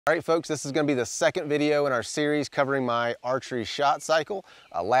All right, folks, this is going to be the second video in our series covering my archery shot cycle.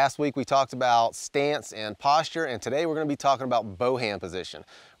 Last week we talked about stance and posture, and today we're going to be talking about bow hand position.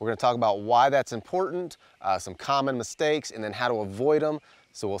 We're going to talk about why that's important, some common mistakes, and then how to avoid them.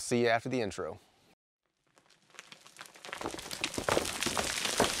 So we'll see you after the intro.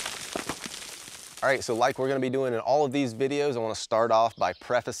 All right, so like we're going to be doing in all of these videos, I want to start off by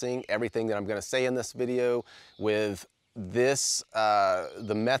prefacing everything that I'm going to say in this video with this,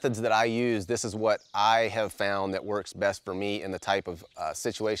 the methods that I use. This is what I have found that works best for me in the type of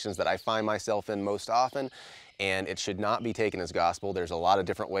situations that I find myself in most often, and it should not be taken as gospel. There's a lot of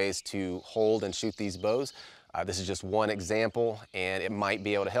different ways to hold and shoot these bows. This is just one example, and it might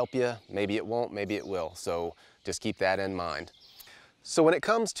be able to help you. Maybe it won't, maybe it will. So just keep that in mind. So when it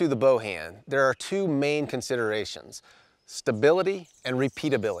comes to the bow hand, there are two main considerations: stability and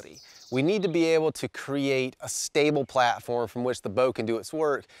repeatability. We need to be able to create a stable platform from which the bow can do its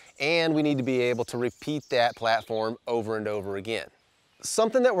work, and we need to be able to repeat that platform over and over again.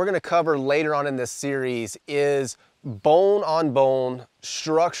 Something that we're going to cover later on in this series is bone-on-bone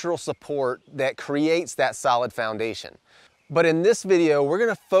structural support that creates that solid foundation. But in this video, we're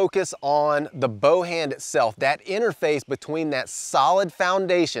going to focus on the bow hand itself, that interface between that solid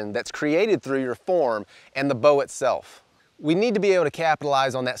foundation that's created through your form and the bow itself. We need to be able to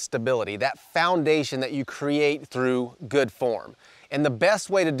capitalize on that stability, that foundation that you create through good form. And the best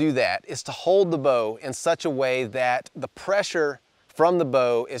way to do that is to hold the bow in such a way that the pressure from the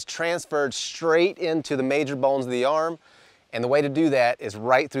bow is transferred straight into the major bones of the arm. And the way to do that is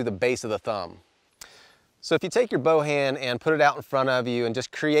right through the base of the thumb. So if you take your bow hand and put it out in front of you and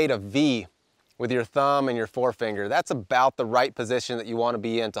just create a V with your thumb and your forefinger, that's about the right position that you want to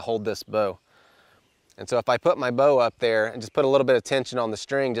be in to hold this bow. And so if I put my bow up there and just put a little bit of tension on the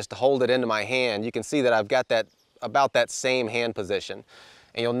string just to hold it into my hand, you can see that I've got that about that same hand position.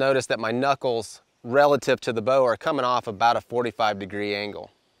 And you'll notice that my knuckles relative to the bow are coming off about a 45-degree angle.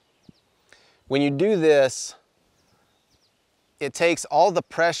 When you do this, it takes all the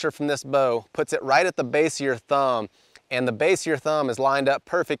pressure from this bow, puts it right at the base of your thumb, and the base of your thumb is lined up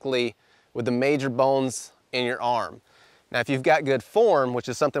perfectly with the major bones in your arm. Now, if you've got good form, which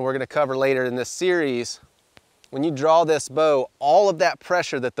is something we're going to cover later in this series, when you draw this bow, all of that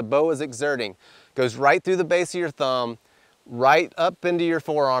pressure that the bow is exerting goes right through the base of your thumb, right up into your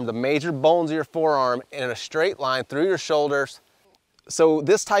forearm, the major bones of your forearm, in a straight line through your shoulders. So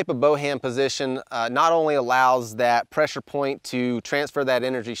this type of bow hand position not only allows that pressure point to transfer that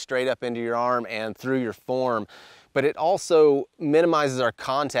energy straight up into your arm and through your form, but it also minimizes our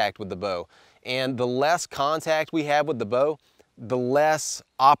contact with the bow. And the less contact we have with the bow, the less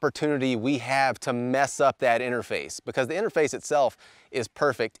opportunity we have to mess up that interface, because the interface itself is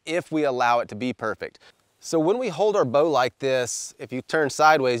perfect if we allow it to be perfect. So when we hold our bow like this, if you turn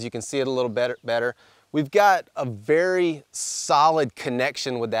sideways, you can see it a little better. We've got a very solid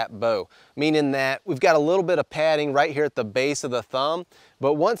connection with that bow, meaning that we've got a little bit of padding right here at the base of the thumb,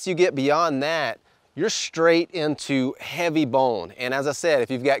 but once you get beyond that, you're straight into heavy bone. And as I said,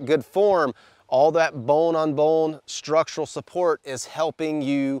 if you've got good form, all that bone-on-bone structural support is helping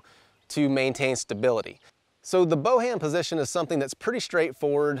you to maintain stability. So the bow hand position is something that's pretty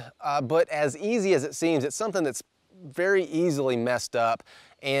straightforward, but as easy as it seems, it's something that's very easily messed up.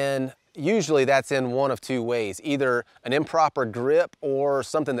 And usually that's in one of two ways: either an improper grip or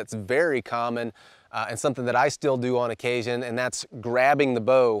something that's very common and something that I still do on occasion, and that's grabbing the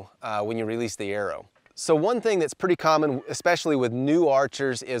bow when you release the arrow. So one thing that's pretty common, especially with new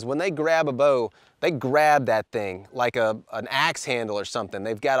archers, is when they grab a bow, they grab that thing like an axe handle or something.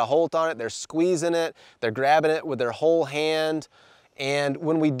 They've got a hold on it, they're squeezing it, they're grabbing it with their whole hand. And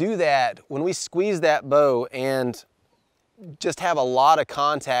when we do that, when we squeeze that bow and just have a lot of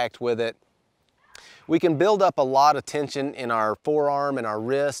contact with it, we can build up a lot of tension in our forearm and our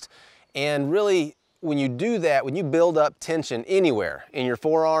wrist. And really, when you do that, when you build up tension anywhere in your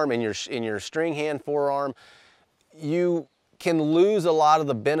forearm, in your string hand forearm, you can lose a lot of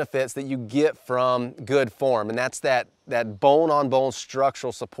the benefits that you get from good form. And that's that bone-on-bone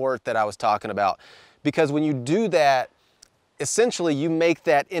structural support that I was talking about. Because when you do that, essentially you make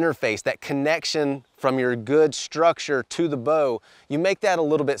that interface, that connection from your good structure to the bow, you make that a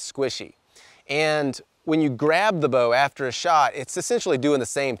little bit squishy. And when you grab the bow after a shot, it's essentially doing the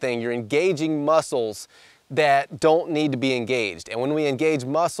same thing. You're engaging muscles that don't need to be engaged. And when we engage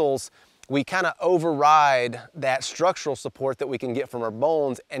muscles, we kind of override that structural support that we can get from our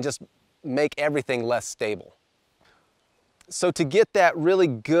bones and just make everything less stable. So to get that really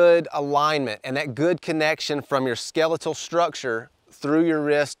good alignment and that good connection from your skeletal structure through your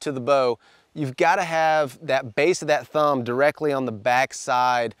wrist to the bow, you've got to have that base of that thumb directly on the back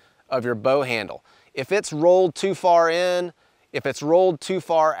side of your bow handle. If it's rolled too far in, if it's rolled too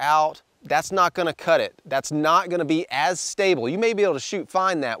far out, that's not gonna cut it. That's not gonna be as stable. You may be able to shoot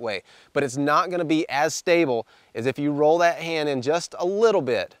fine that way, but it's not gonna be as stable as if you roll that hand in just a little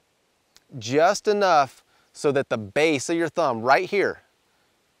bit, just enough so that the base of your thumb right here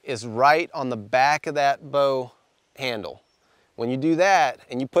is right on the back of that bow handle. When you do that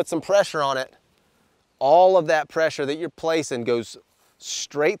and you put some pressure on it, all of that pressure that you're placing goes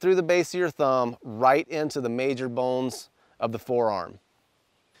straight through the base of your thumb, right into the major bones of the forearm.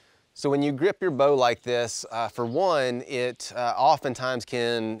 So when you grip your bow like this, for one, it oftentimes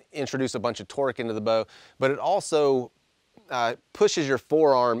can introduce a bunch of torque into the bow, but it also pushes your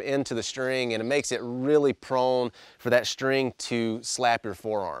forearm into the string, and it makes it really prone for that string to slap your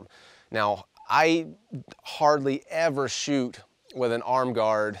forearm. Now, I hardly ever shoot with an arm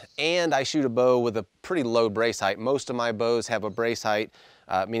guard, and I shoot a bow with a pretty low brace height. Most of my bows have a brace height,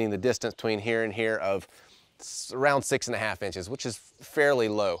 meaning the distance between here and here, of around 6.5 inches, which is fairly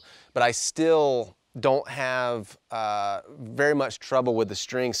low. But I still don't have very much trouble with the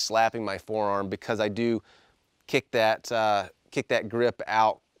string slapping my forearm, because I do kick that grip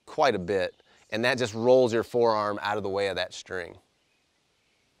out quite a bit, and that just rolls your forearm out of the way of that string.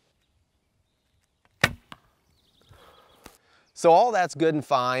 So all that's good and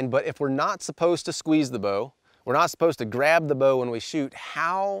fine, but if we're not supposed to squeeze the bow, we're not supposed to grab the bow when we shoot,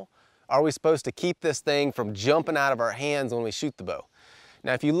 how are we supposed to keep this thing from jumping out of our hands when we shoot the bow?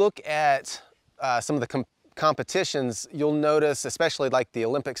 Now, if you look at some of the competitions, you'll notice, especially like the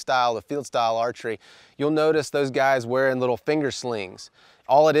Olympic style, the field style archery, you'll notice those guys wearing little finger slings.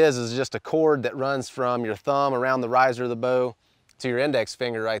 All it is just a cord that runs from your thumb around the riser of the bow to your index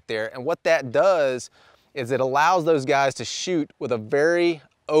finger right there. And what that does is it allows those guys to shoot with a very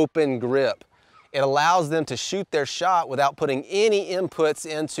open grip. It allows them to shoot their shot without putting any inputs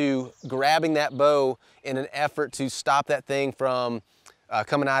into grabbing that bow in an effort to stop that thing from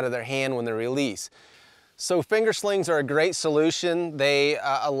coming out of their hand when they release. So finger slings are a great solution. They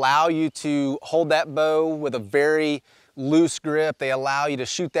allow you to hold that bow with a very loose grip. They allow you to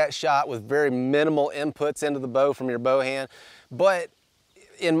shoot that shot with very minimal inputs into the bow from your bow hand. But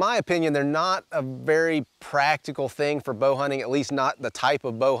in my opinion, they're not a very practical thing for bow hunting, at least not the type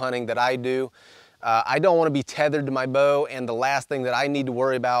of bow hunting that I do. I don't want to be tethered to my bow, and the last thing that I need to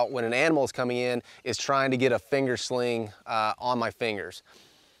worry about when an animal is coming in is trying to get a finger sling on my fingers.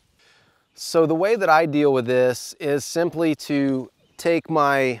 So the way that I deal with this is simply to take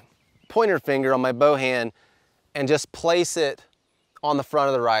my pointer finger on my bow hand and just place it on the front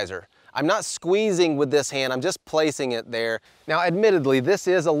of the riser. I'm not squeezing with this hand, I'm just placing it there. Now, admittedly, this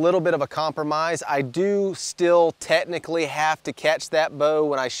is a little bit of a compromise. I do still technically have to catch that bow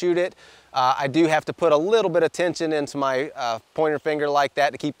when I shoot it. I do have to put a little bit of tension into my pointer finger like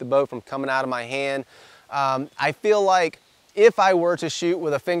that to keep the bow from coming out of my hand. I feel like if I were to shoot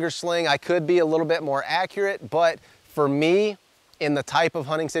with a finger sling, I could be a little bit more accurate, but for me, in the type of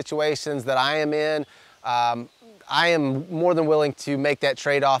hunting situations that I am in, I am more than willing to make that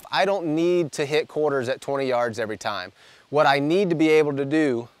trade-off. I don't need to hit quarters at 20 yards every time. What I need to be able to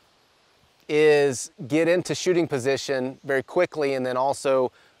do is get into shooting position very quickly, and then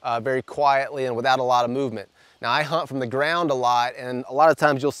also very quietly and without a lot of movement. Now, I hunt from the ground a lot, and a lot of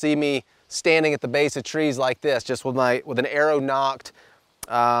times you'll see me standing at the base of trees like this, just with an arrow knocked,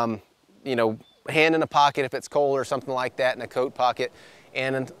 you know, hand in a pocket if it's cold or something like that, in a coat pocket.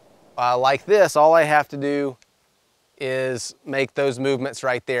 And like this, all I have to do is make those movements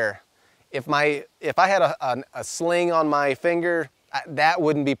right there. If I had a sling on my finger, that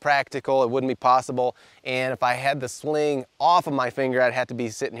wouldn't be practical, it wouldn't be possible. And if I had the sling off of my finger, I'd have to be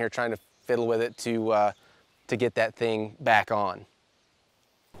sitting here trying to fiddle with it to get that thing back on.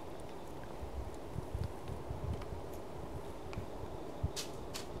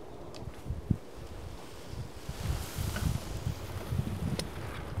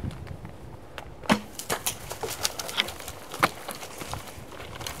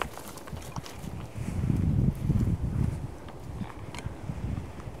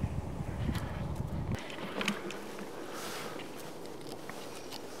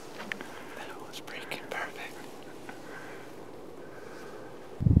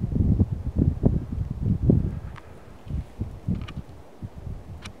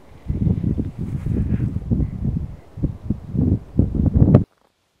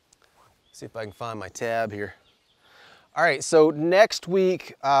 See if I can find my tab here. All right, so next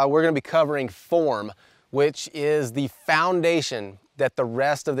week we're going to be covering form, which is the foundation that the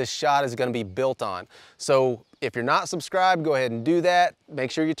rest of this shot is gonna be built on. So if you're not subscribed, go ahead and do that.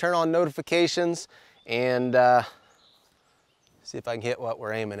 Make sure you turn on notifications and see if I can hit what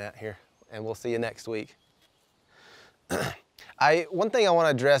we're aiming at here. And we'll see you next week. One thing I want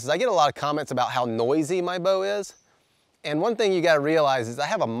to address is I get a lot of comments about how noisy my bow is. And one thing you got to realize is I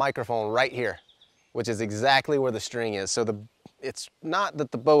have a microphone right here, which is exactly where the string is. So it's not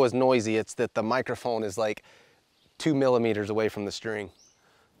that the bow is noisy, it's that the microphone is like 2 millimeters away from the string.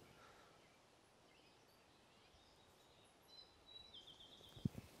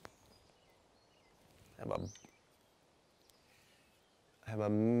 I have a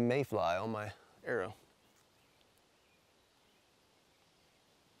mayfly on my arrow.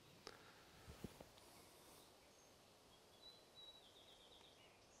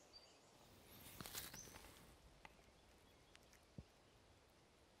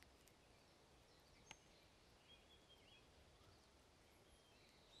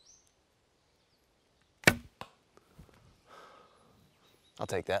 I'll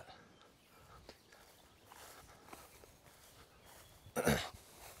take that.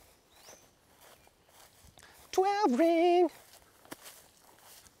 "12 ring."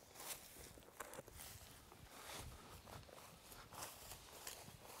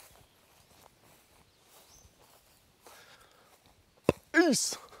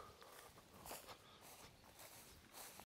 Peace.